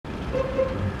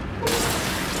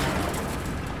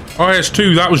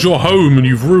IS-2, that was your home and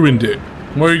you've ruined it.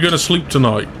 Where are you going to sleep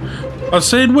tonight? I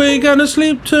said we're going to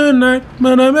sleep tonight.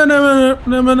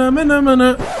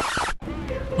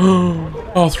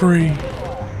 R3.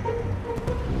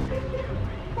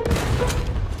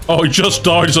 Oh, he just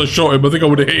died as I shot him. I think I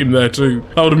would have hit him there too.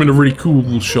 That would have been a really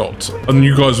cool shot. And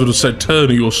you guys would have said,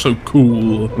 Turny, you're so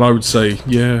cool. And I would say,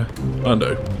 yeah, I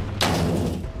know.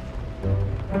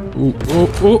 Ooh, oh,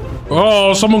 oh.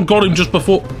 Oh, someone got him just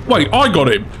before. Wait, I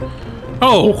got him.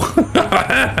 Oh.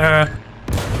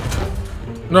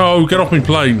 No, get off my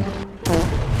plane.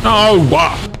 No.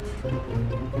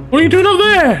 What are you doing up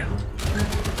there?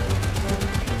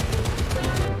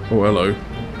 Oh, hello.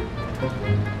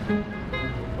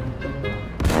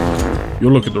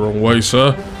 You're looking the wrong way,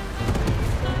 sir.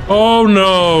 Oh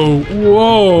no!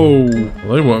 Whoa!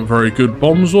 Well, they weren't very good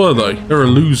bombs, were they? They were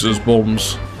losers'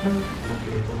 bombs.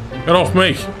 Get off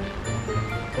me!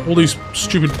 All these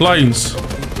stupid planes.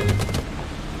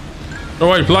 Go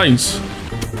away, planes!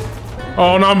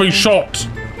 Oh, now I'm being shot!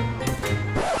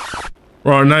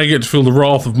 Right, now you get to feel the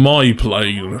wrath of my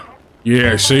plane.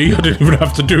 Yeah, see? I didn't even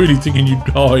have to do anything and you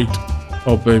died.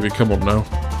 Oh, baby, come on now.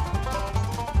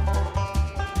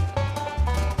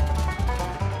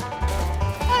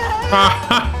 Ha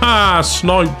ha ha!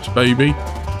 Sniped, baby.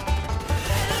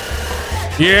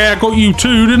 Yeah, I got you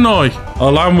too, didn't I?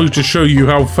 Allow me to show you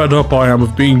how fed up I am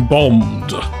of being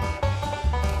bombed.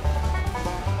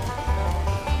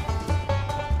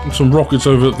 And some rockets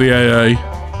over at the AA.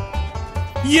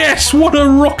 Yes, what a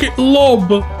rocket lob!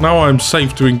 Now I'm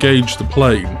safe to engage the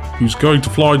plane, who's going to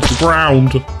fly to the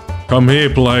ground. Come here,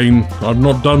 plane. I'm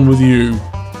not done with you.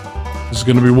 This is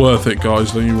going to be worth it,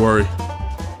 guys, don't you worry.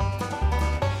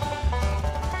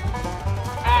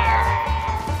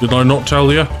 Did I not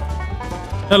tell you?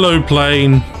 Hello,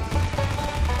 plane.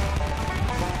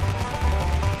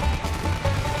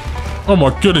 Oh my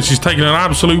goodness, he's taking an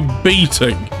absolute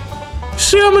beating.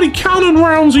 See how many cannon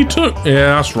rounds he took?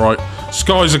 Yeah, that's right.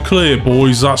 Skies are clear,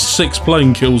 boys. That's 6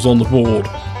 plane kills on the board.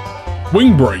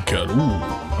 Wingbreaker.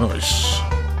 Ooh, nice.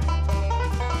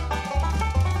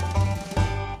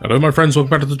 Hello, my friends. Welcome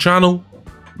back to the channel.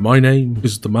 My name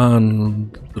is the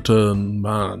man, the turn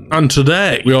man. And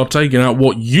today, we are taking out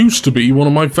what used to be one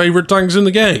of my favourite tanks in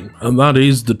the game, and that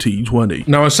is the T20.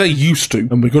 Now, I say used to,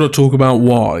 and we've got to talk about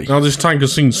why. Now, this tank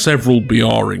has seen several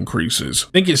BR increases.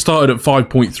 I think it started at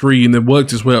 5.3 and then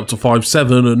worked its way up to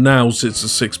 5.7 and now sits at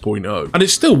 6.0. And it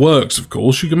still works, of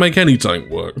course. You can make any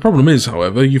tank work. The problem is,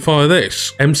 however, you fire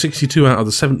this. M62 out of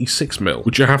the 76mm,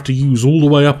 which you have to use all the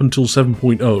way up until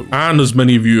 7.0. And as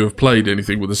many of you have played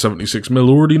anything with a 76mm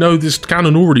already know, this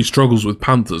cannon already struggles with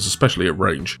Panthers, especially at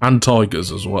range, and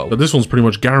Tigers as well. But this one's pretty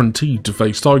much guaranteed to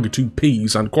face Tiger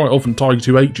 2Ps and quite often Tiger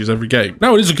 2Hs every game.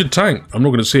 Now, it is a good tank. I'm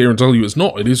not going to sit here and tell you it's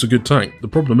not. It is a good tank. The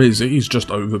problem is, it is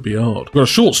just over BR'd. We've got a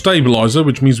short stabilizer,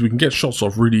 which means we can get shots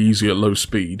off really easy at low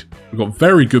speed. We've got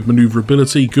very good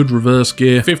maneuverability, good reverse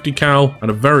gear, 50 cal,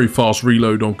 and a very fast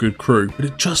reload on good crew. But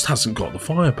it just hasn't got the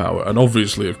firepower. And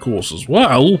obviously, of course, as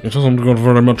well, it hasn't got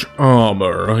very much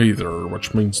armor either,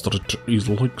 which means that it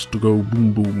likes to go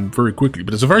boom boom very quickly.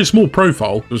 But it's a very small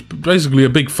profile. It's basically a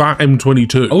big fat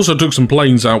M22. I also took some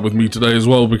planes out with me today as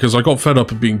well because I got fed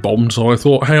up of being bombed, so I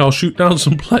thought, hey, I'll shoot down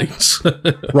some planes.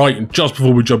 Right, and just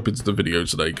before we jump into the video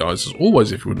today, guys, as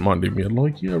always, if you wouldn't mind leaving me a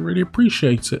like, yeah, I really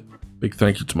appreciate it. Big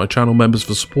thank you to my channel members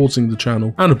for supporting the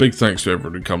channel, and a big thanks to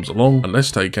everyone who comes along, and let's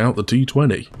take out the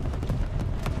T20.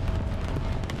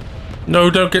 No,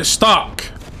 don't get stuck!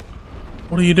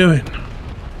 What are you doing?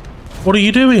 What are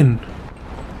you doing?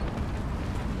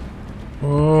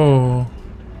 Oh.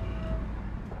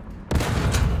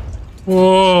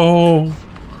 Whoa.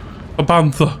 A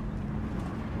panther.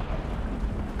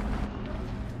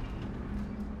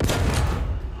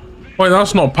 Wait,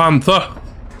 that's not panther.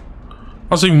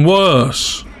 That's even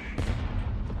worse.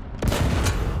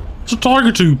 It's a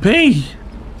Tiger 2P.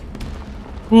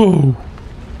 Whoa.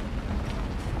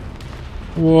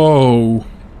 Whoa.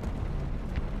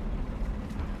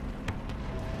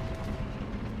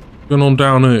 What's going on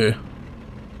down here?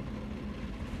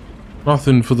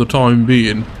 Nothing for the time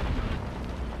being.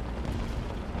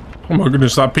 Oh my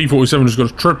goodness, that P-47 just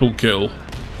got a triple kill.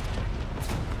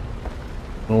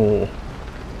 Oh.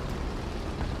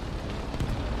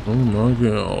 Oh my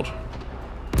god.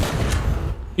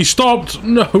 He stopped!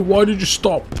 No, why did you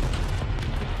stop?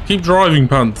 Keep driving,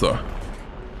 Panther.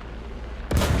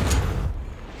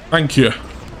 Thank you.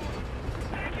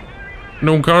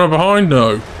 No one coming up behind?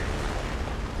 No. I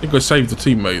think I saved the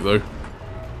teammate, though.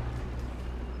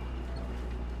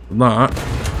 And that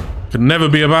can never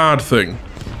be a bad thing.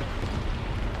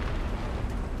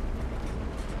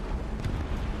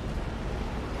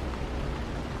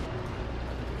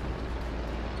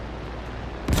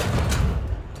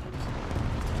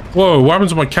 Whoa, what happened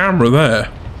to my camera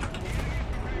there?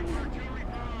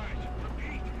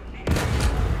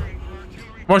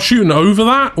 Am I shooting over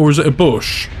that, or is it a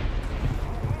bush?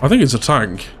 I think it's a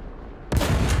tank.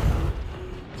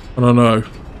 I don't know.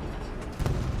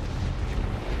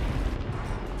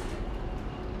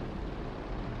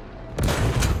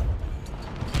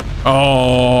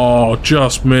 Oh,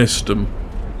 just missed him.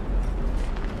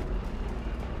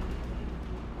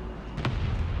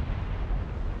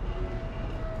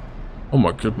 Oh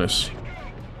my goodness.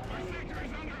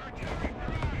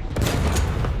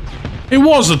 It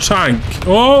was a tank!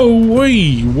 Oh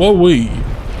wee! Whoa wee!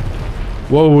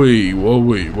 Whoa wee! Whoa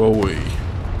wee! Whoa wee!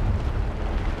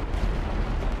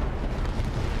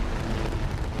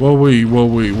 Whoa wee! Whoa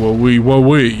wee! Whoa wee! Whoa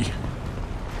wee!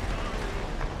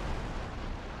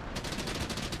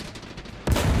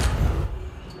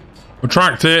 I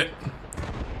tracked it!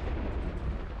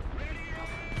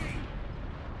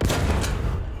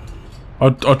 I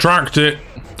tracked it!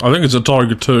 I think it's a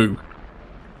Tiger 2.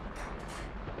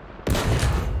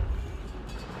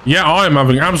 Yeah, I am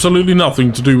having absolutely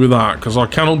nothing to do with that, because I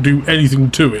cannot do anything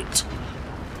to it.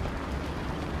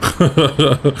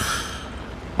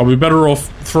 I'll be better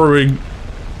off throwing...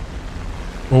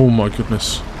 Oh my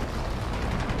goodness.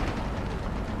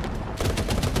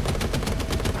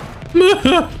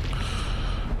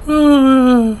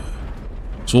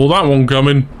 Saw that one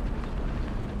coming.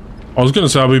 I was going to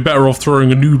say I'd be better off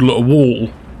throwing a noodle at a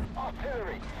wall.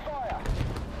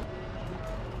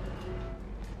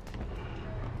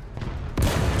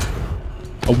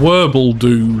 A Werble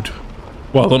dude.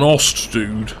 Well, an Ost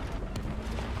dude.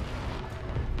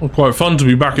 Well, quite fun to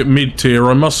be back at mid-tier,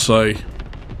 I must say.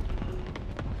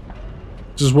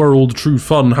 This is where all the true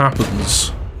fun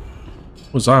happens.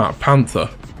 What's that? Panther.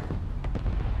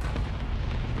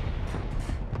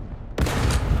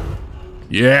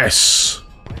 Yes!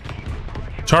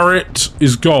 Turret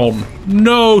is gone.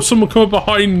 No! Someone come up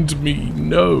behind me!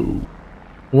 No!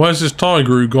 Where's this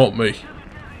tiger who got me?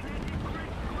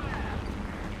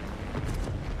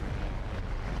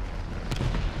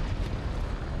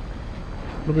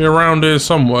 It'll be around here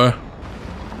somewhere.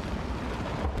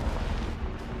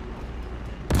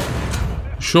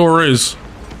 Sure is.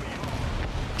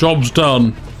 Job's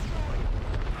done.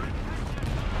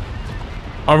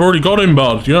 I've already got him,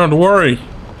 bud. You don't have to worry.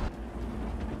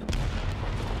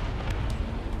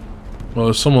 Well,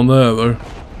 there's someone there, though.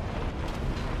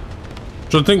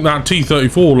 So I think that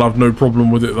T-34 will have no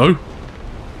problem with it, though.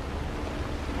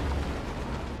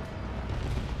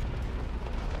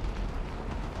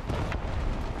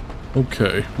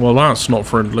 Okay, well that's not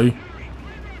friendly.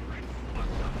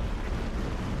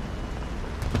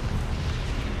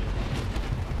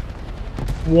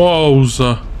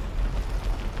 Wowza.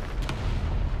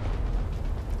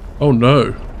 Oh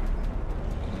no.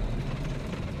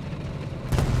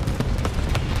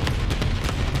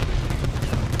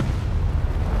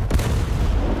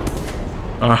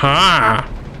 Aha!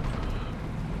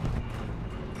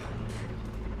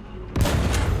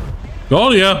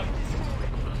 Got ya!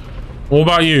 What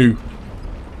about you?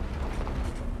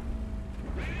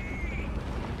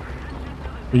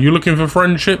 Are you looking for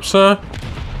friendship, sir?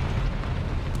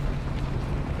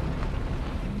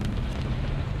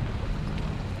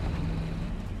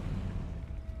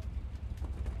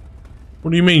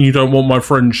 What do you mean you don't want my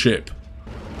friendship?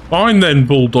 Fine then,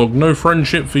 Bulldog. No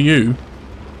friendship for you.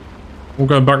 I'm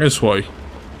going back this way.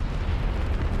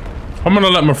 I'm gonna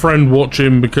let my friend watch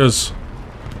him because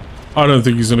I don't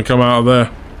think he's gonna come out of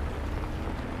there.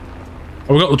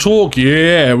 Oh, we got the talk?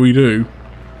 Yeah, we do.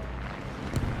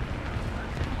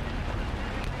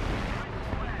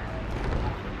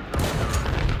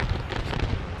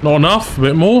 Not enough? A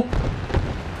bit more?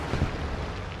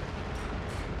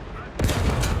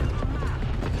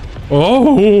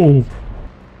 Oh!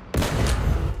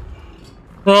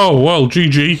 Oh, well,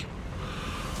 GG.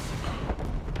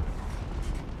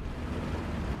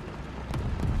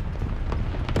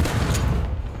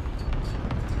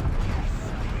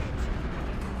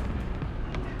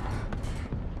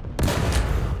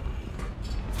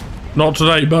 Not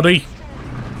today, buddy.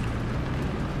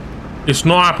 It's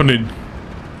not happening.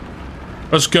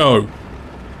 Let's go.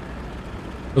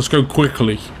 Let's go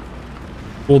quickly.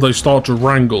 Before they start to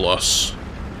wrangle us.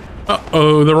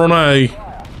 Uh-oh, they're on A.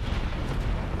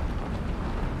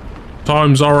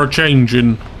 Times are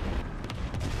a-changing.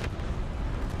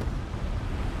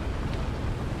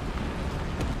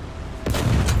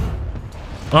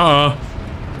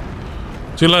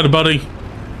 See you later, buddy.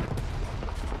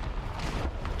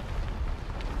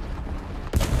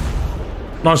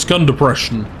 Nice gun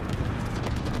depression.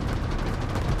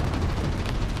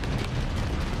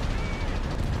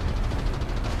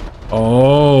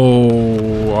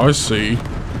 Oh, I see.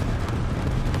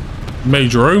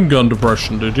 Made your own gun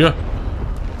depression, did you?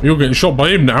 You're getting shot by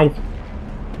him now.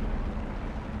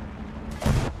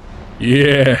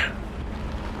 Yeah.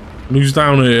 And who's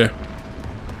down here?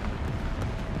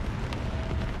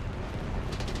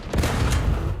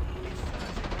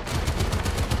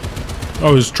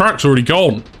 Oh, his track's already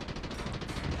gone.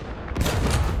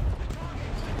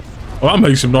 Well, that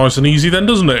makes him nice and easy then,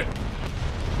 doesn't it?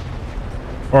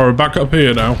 Alright, we're back up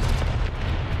here now.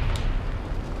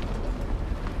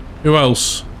 Who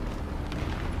else?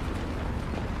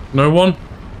 No one?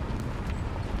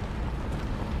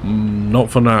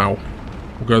 Not for now.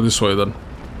 We'll go this way then.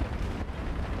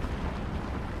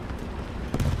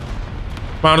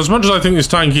 Man, as much as I think this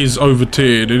tank is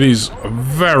over-tiered, it is a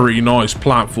very nice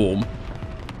platform.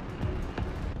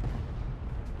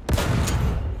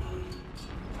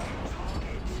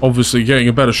 Obviously, getting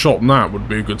a better shot than that would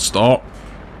be a good start.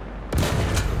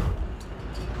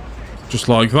 Just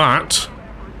like that.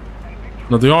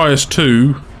 Now, the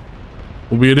IS-2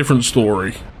 will be a different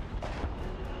story.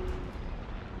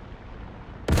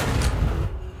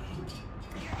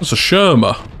 That's a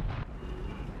Sherma.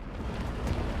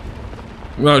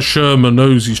 That Sherma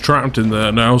knows he's trapped in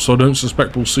there now, so I don't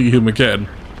suspect we'll see him again.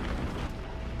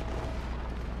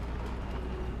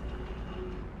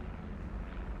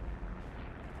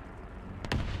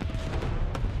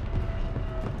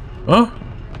 Huh?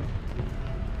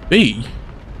 B?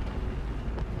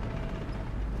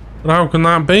 But how can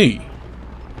that be?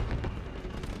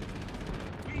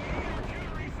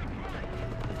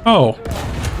 Oh.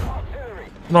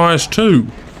 An IS-2.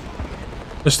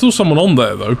 There's still someone on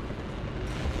there, though.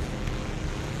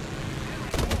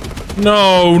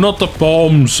 No, not the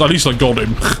bombs. At least I got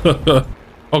him.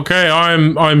 Okay,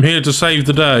 I'm here to save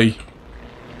the day.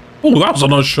 Oh, that was a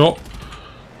nice shot.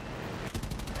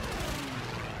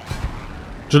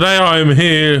 Today I am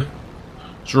here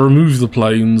to remove the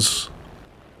planes.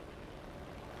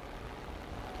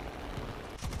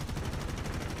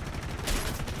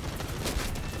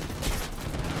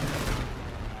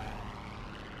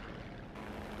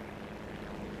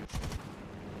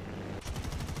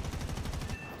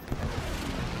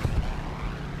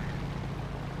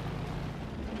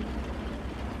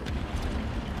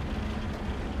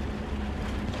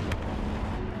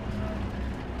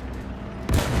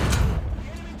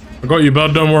 I got you,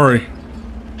 bud, don't worry.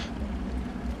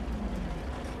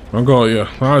 I got you.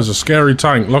 That is a scary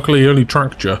tank. Luckily, he only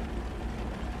tracked you.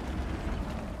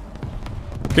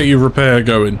 Get your repair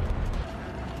going.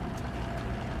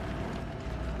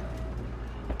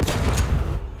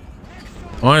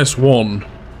 IS-1.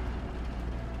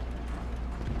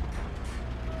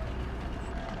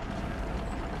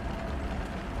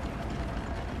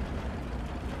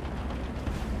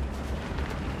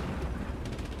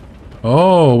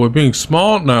 Oh, we're being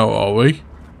smart now, are we?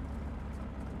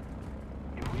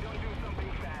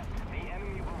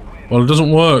 Well, it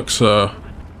doesn't work, sir.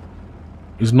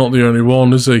 He's not the only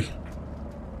one, is he?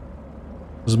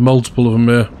 There's multiple of them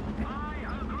here.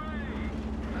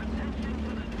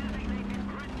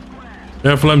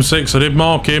 Careful, M6. I did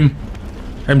mark him.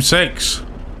 M6.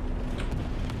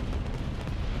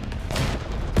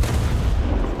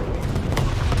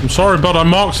 I'm sorry, but I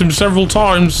marked him several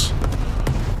times.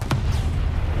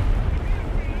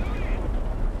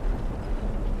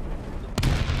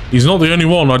 He's not the only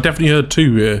one. I definitely heard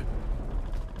two here.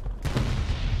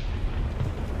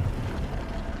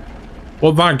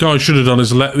 What that guy should have done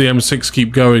is let the M6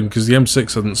 keep going, because the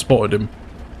M6 hadn't spotted him.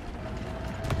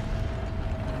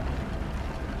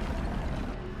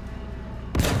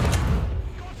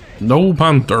 No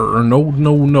Panther. No,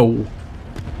 no, no.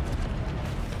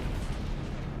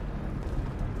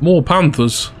 More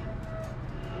Panthers.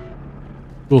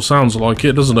 Well, sounds like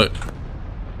it, doesn't it?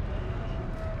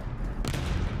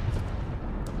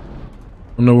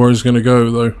 I don't know where he's going to go,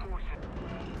 though.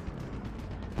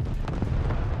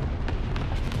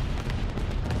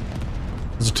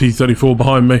 There's a T-34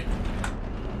 behind me.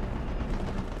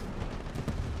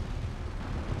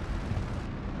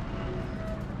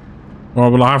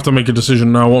 Alright, well, I have to make a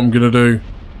decision now what I'm going to do.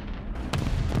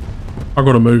 I've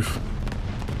got to move.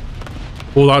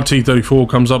 All that T-34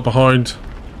 comes up behind.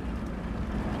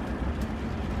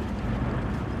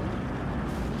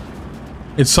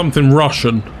 It's something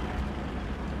Russian.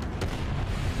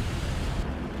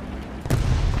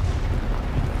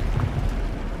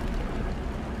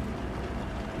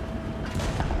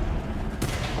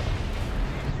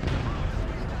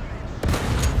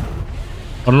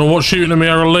 I don't know what's shooting at me.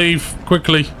 I gotta leave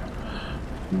quickly.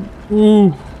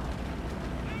 Ooh.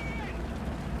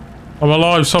 I'm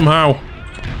alive somehow.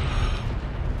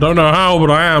 Don't know how,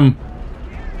 but I am.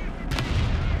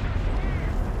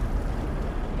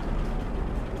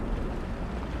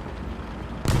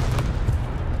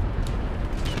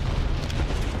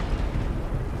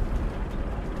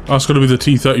 That's going to be the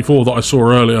T-34 that I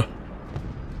saw earlier.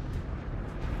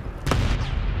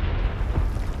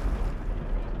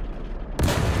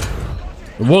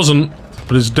 It wasn't,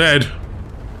 but it's dead.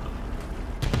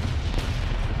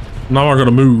 Now I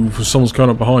gotta move because someone's coming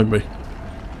up behind me.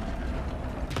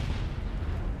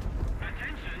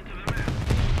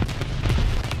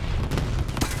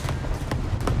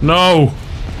 No!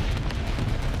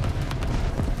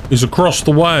 He's across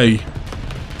the way.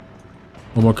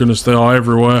 Oh my goodness, they are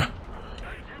everywhere.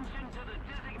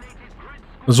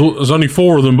 There's only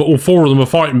 4 of them, but all 4 of them are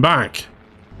fighting back.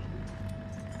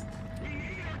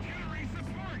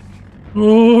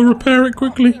 Oh, repair it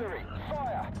quickly.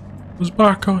 There's a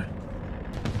bad guy.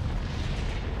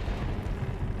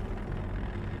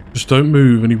 Just don't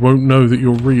move and he won't know that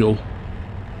you're real.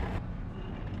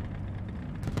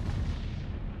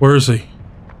 Where is he?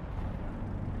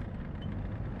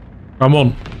 Come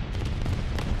on.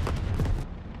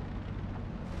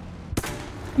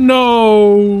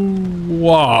 No!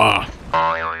 Wah.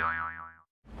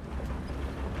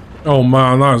 Oh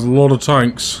man, that is a lot of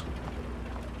tanks.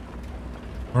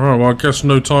 Alright, well I guess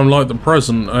no time like the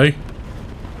present, eh?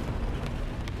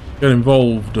 Get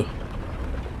involved.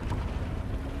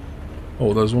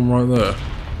 Oh, there's one right there.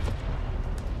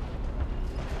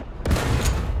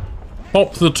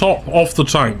 Pop the top off the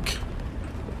tank.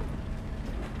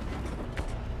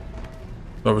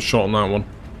 Have a shot on that one.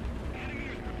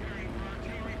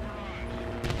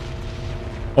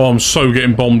 Oh, I'm so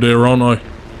getting bombed here, aren't I?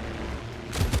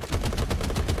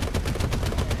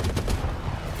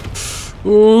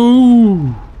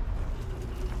 Ooh.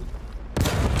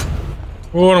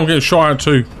 Oh, I'm getting shot at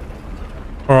too.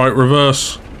 Alright,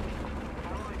 reverse.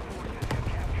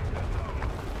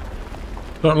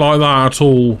 Don't like that at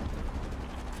all.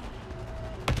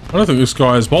 I don't think this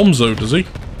guy has bombs though, does he?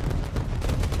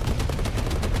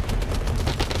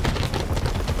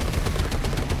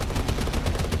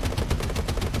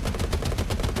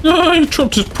 Ah, he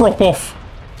dropped his prop off.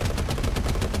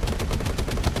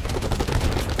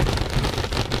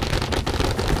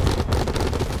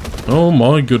 Oh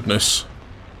my goodness.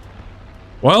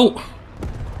 Well.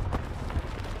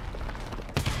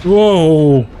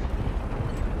 Whoa.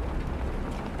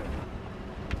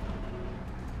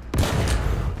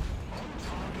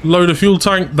 Load a fuel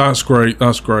tank. That's great.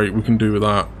 That's great. We can do with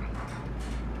that.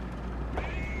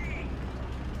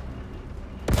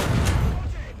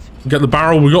 Get the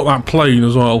barrel. We got that plane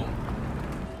as well.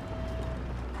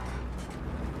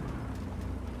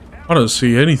 I don't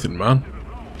see anything, man.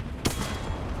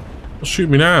 Shoot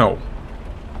me now.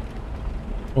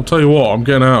 I'll tell you what, I'm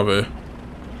getting out of here.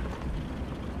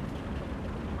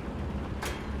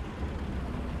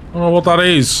 I don't know what that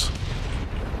is.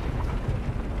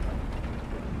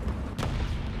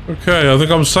 Okay, I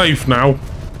think I'm safe now.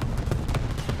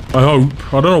 I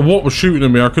hope. I don't know what was shooting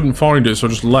at me, I couldn't find it, so I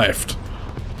just left.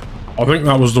 I think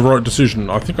that was the right decision.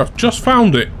 I think I've just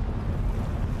found it.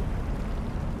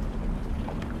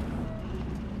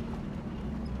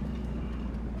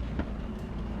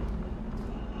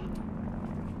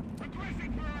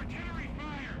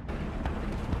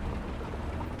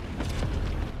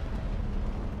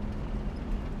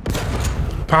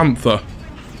 Panther.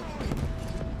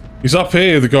 He's up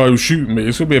here, the guy who's shooting me.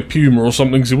 It's gonna be a Puma or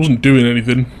something, because he wasn't doing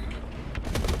anything.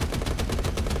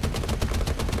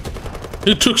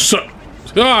 He took so...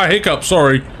 Ah, hiccup,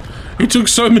 sorry. He took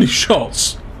so many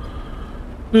shots.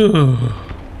 A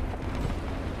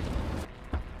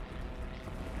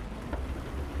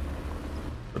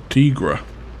Tigra.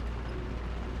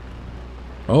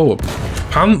 Oh, a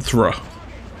Panthera.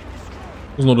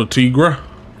 It's not a Tigra.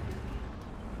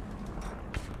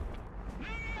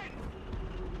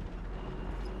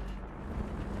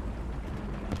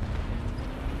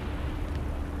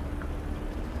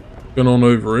 Going on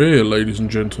over here, ladies and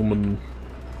gentlemen.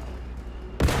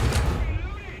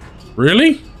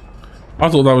 Really? I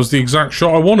thought that was the exact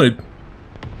shot I wanted.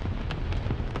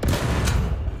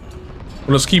 Well,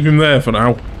 let's keep him there for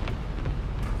now.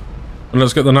 And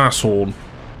let's get the NAS horn.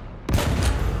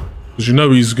 Because you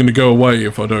know he's going to go away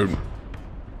if I don't.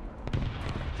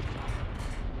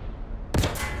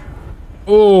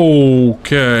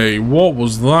 Okay, what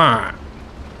was that?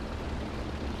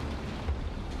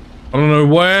 I don't know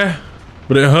where,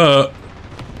 but it hurt.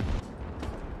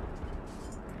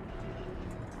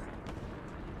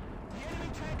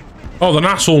 Oh, the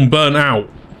NAS horn burnt out.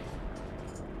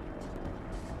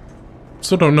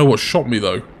 Still don't know what shot me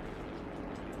though.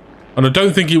 And I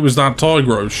don't think it was that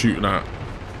tiger I was shooting at.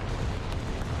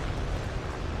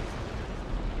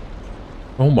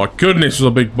 Oh my goodness, it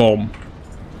was a big bomb.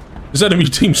 This enemy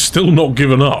team's still not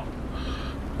giving up.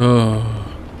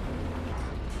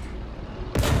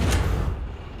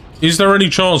 Is there any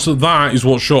chance that that is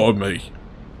what shot at me?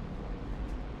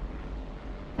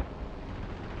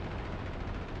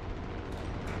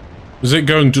 Is it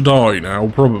going to die now?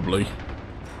 Probably.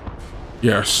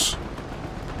 Yes.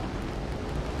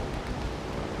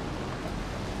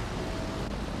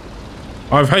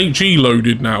 I've HE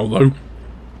loaded now, though.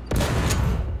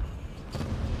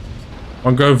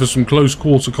 I'm going for some close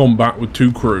quarter combat with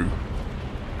 2 crew.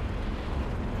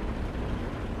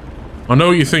 I know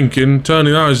what you're thinking,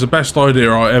 Turny, that is the best idea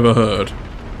I ever heard.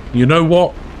 You know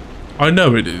what? I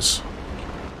know it is.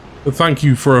 But thank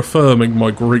you for affirming my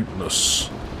greatness.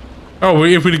 Oh,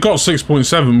 if we'd have got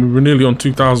 6.7, we were nearly on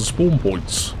 2,000 spawn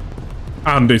points.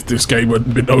 And if this game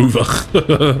hadn't been over.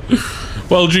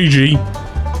 Well, GG.